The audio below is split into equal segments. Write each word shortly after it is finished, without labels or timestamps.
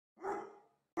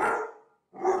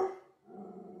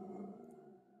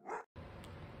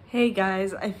Hey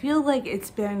guys, I feel like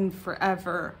it's been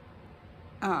forever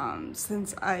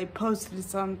since I posted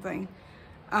something.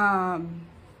 I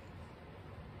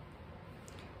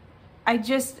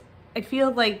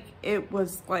feel like it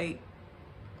was like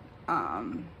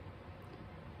I've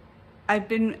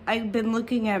been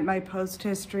looking at my post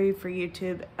history for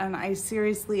YouTube, and I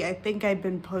think I've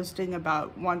been posting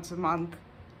about once a month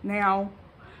now,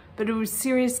 but it was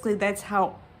seriously, that's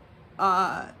how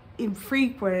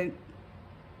infrequent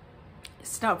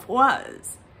stuff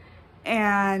was,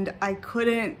 and I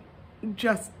couldn't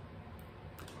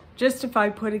justify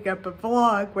putting up a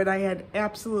vlog when I had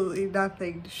absolutely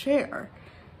nothing to share.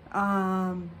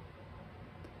 But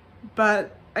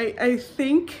I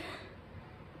think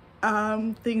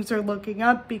things are looking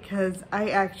up because I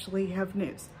actually have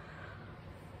news.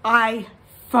 I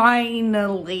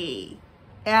finally,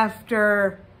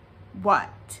 after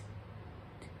what,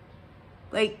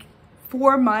 like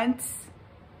 4 months,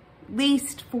 at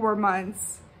least 4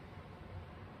 months,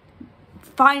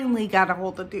 finally got a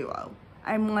hold of Duo.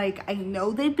 I'm like, I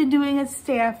know they've been doing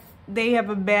they have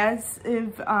a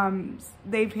massive,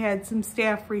 they've had some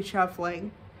staff reshuffling,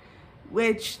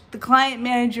 which the client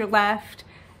manager left,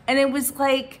 and it was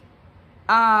like,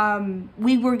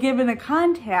 we were given a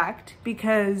contact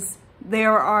because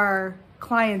there are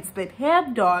clients that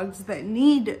have dogs that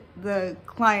need the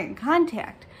client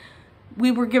contact. We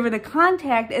were given a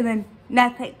contact and then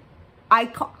nothing. I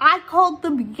called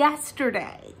them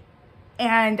yesterday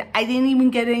and I didn't even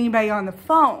get anybody on the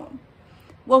phone.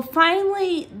 Well,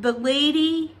 finally, the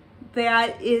lady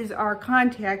that is our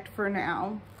contact for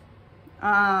now,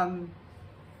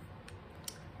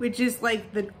 which is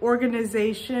like the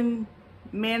organization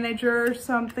manager or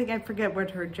something, I forget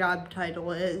what her job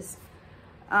title is,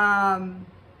 but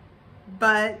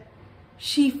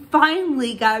she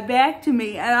finally got back to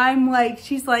me, and I'm like,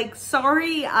 she's like,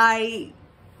 sorry,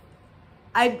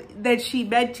 that she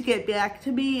meant to get back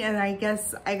to me, and I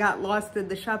guess I got lost in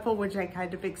the shuffle, which I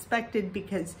kind of expected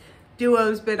because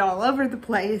Duo's been all over the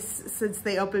place since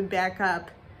they opened back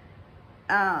up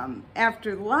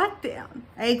after the lockdown.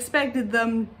 I expected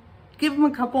them, give them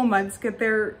a couple months, get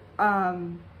their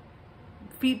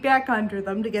feet back under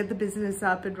them to get the business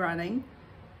up and running.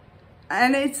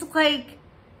 And it's like,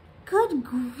 good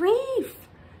grief.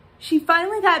 She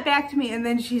finally got back to me, and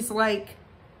then she's like,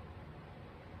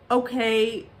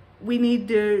 okay, we need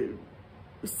to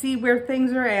see where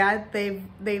things are at. They've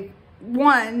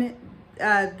won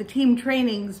the team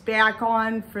trainings back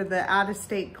on for the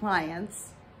out-of-state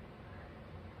clients.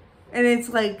 And it's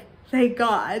like, thank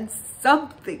God,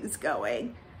 something's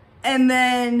going. And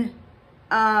then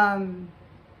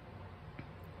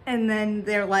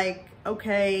they're like,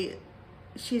 okay,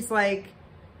 she's like,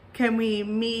 can we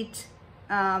meet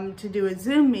to do a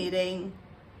Zoom meeting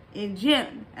in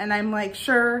June? And I'm like,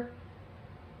 sure.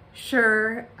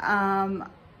 And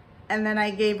then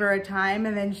I gave her a time,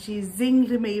 and then she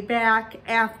zinged me back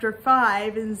after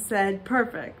 5 and said,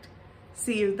 perfect,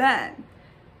 see you then.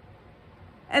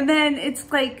 And then it's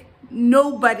like,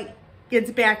 nobody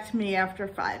gets back to me after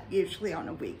 5, usually on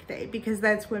a weekday, because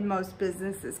that's when most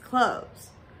businesses close.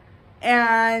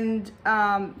 And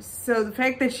so the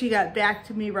fact that she got back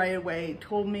to me right away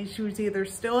told me she was either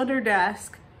still at her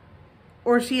desk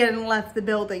or she hadn't left the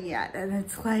building yet. And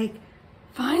it's like,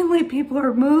 finally people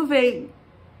are moving.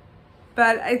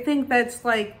 But I think that's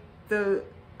like the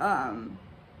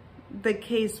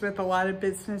case with a lot of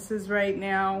businesses right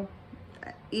now.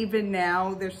 Even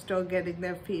now, they're still getting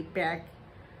their feet back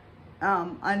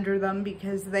under them,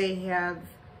 because they have,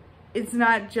 it's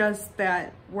not just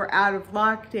that we're out of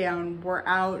lockdown, we're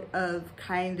out of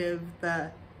kind of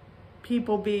the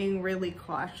people being really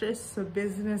cautious. So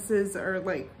businesses are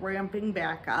like ramping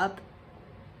back up.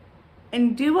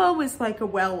 And Duo is like a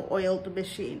well-oiled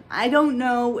machine. I don't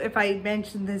know if I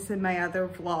mentioned this in my other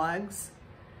vlogs,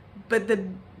 but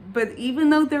even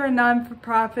though they're a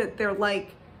non-for-profit, they're like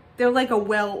a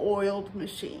well-oiled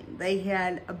machine. They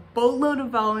had a boatload of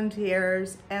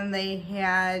volunteers, and they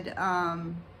had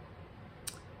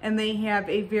and they have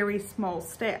a very small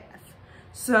staff.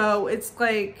 So it's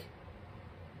like,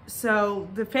 so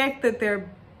the fact that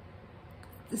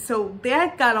so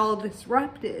that got all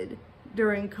disrupted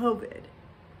during COVID.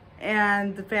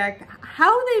 And the fact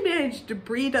how they managed to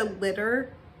breed a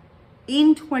litter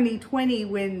in 2020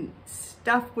 when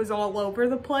stuff was all over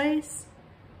the place,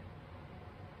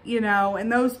 you know,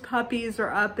 and those puppies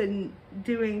are up and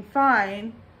doing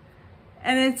fine.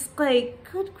 And it's like,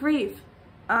 good grief.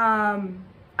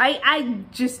 I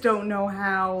just don't know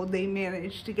how they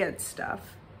managed to get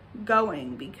stuff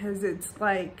going, because it's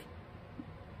like,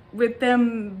 with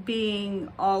them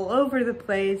being all over the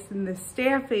place and the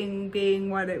staffing being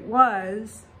what it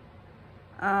was,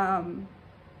 I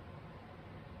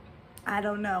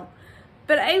don't know.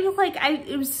 But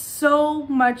it was so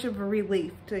much of a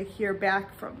relief to hear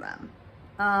back from them.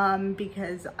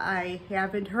 Because I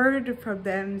haven't heard from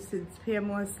them since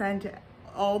Pamela sent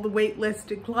all the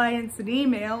waitlisted clients an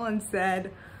email and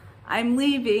said, I'm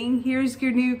leaving, here's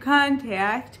your new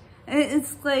contact. And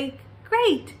it's like,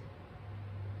 great,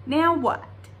 now what?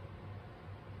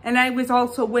 And I was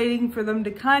also waiting for them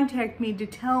to contact me to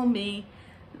tell me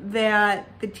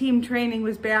that the team training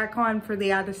was back on for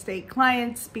the out-of-state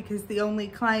clients, because the only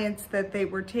clients that they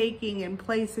were taking and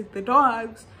placing the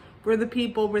dogs were the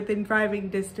people within driving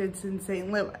distance in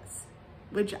St. Louis,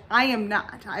 which I am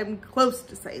not. I'm close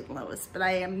to St. Louis, but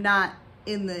I am not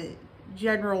in the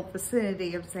general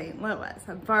vicinity of St. Louis.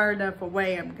 I'm far enough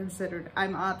away,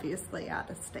 I'm obviously out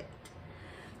of state.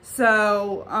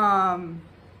 So,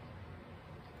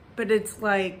 but it's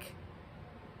like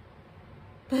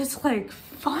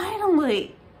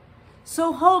finally.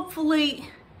 So hopefully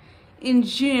in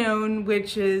June,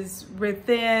 which is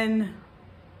within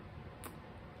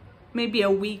maybe a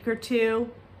week or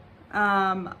two,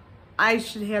 I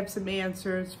should have some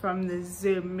answers from this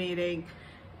Zoom meeting,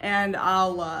 and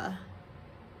I'll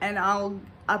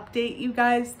update you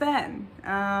guys then,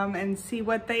 and see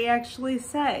what they actually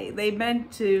say. They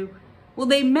meant to,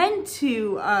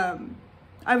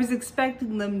 I was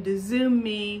expecting them to Zoom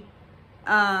me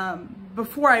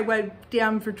before I went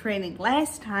down for training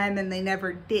last time, and they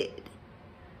never did.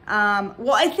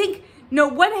 Well, I think, no,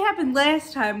 what happened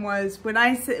last time was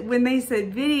when they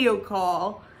said video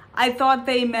call, I thought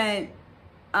they meant,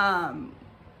 I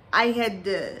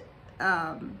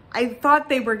thought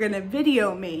they were gonna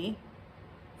video me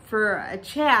for a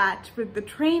chat with the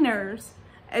trainers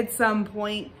at some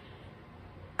point,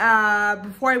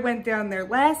 before I went down there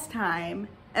last time,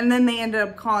 and then they ended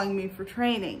up calling me for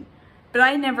training. But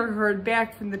I never heard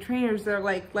back from the trainers. They're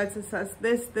like, let's assess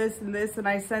this, this, and this, and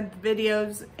I sent the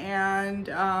videos, and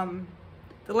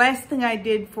the last thing I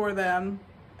did for them,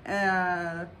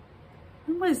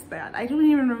 when was that? I don't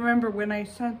even remember when I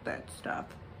sent that stuff.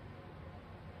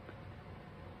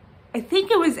 I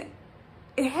think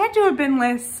it had to have been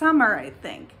last summer, I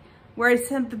think, where I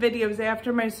sent the videos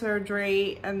after my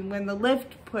surgery and when the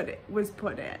lift was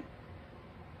put in.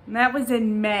 And that was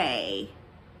in May.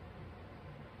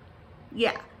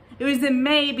 Yeah, it was in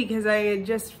May because I had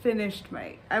just finished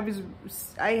I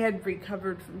had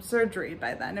recovered from surgery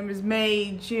by then. It was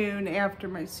May, June after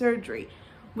my surgery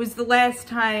was the last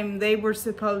time they were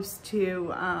supposed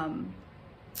to,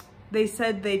 they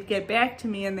said they'd get back to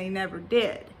me, and they never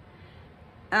did.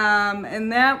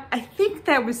 And I think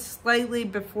that was slightly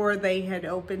before they had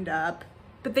opened up,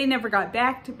 but they never got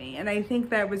back to me. And I think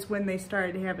that was when they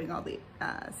started having all the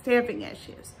staffing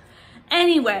issues.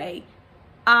 Anyway,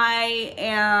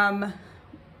 I'm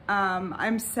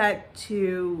set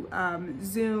to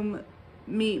Zoom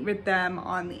meet with them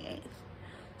on the 8th.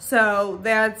 So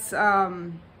that's,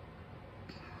 that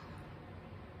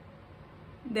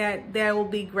will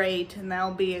be great, and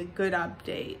that'll be a good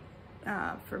update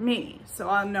for me. So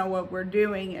I'll know what we're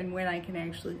doing and when I can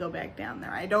actually go back down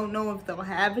there. I don't know if they'll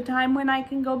have a time when I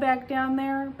can go back down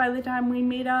there by the time we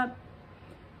meet up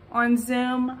on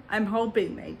Zoom. I'm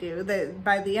hoping they do, that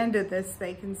by the end of this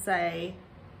they can say,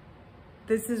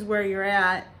 this is where you're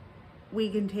at, we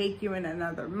can take you in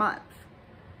another month.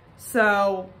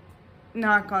 So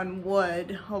knock on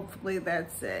wood, hopefully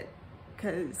that's it,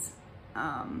 because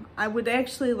I would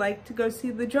actually like to go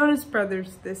see the Jonas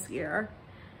Brothers this year,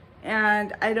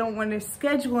 and I don't want to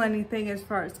schedule anything as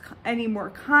far as any more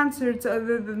concerts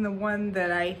other than the one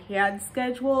that I had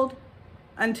scheduled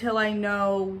until I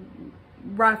know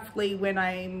roughly when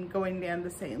I'm going down to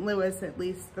St. Louis, at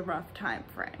least the rough time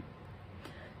frame.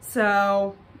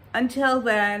 So until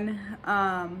then,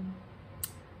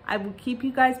 I will keep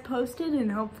you guys posted,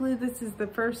 and hopefully this is the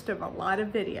first of a lot of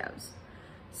videos.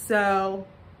 So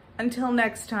until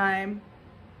next time,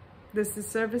 this is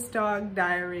Service Dog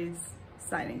Diaries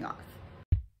signing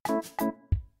off.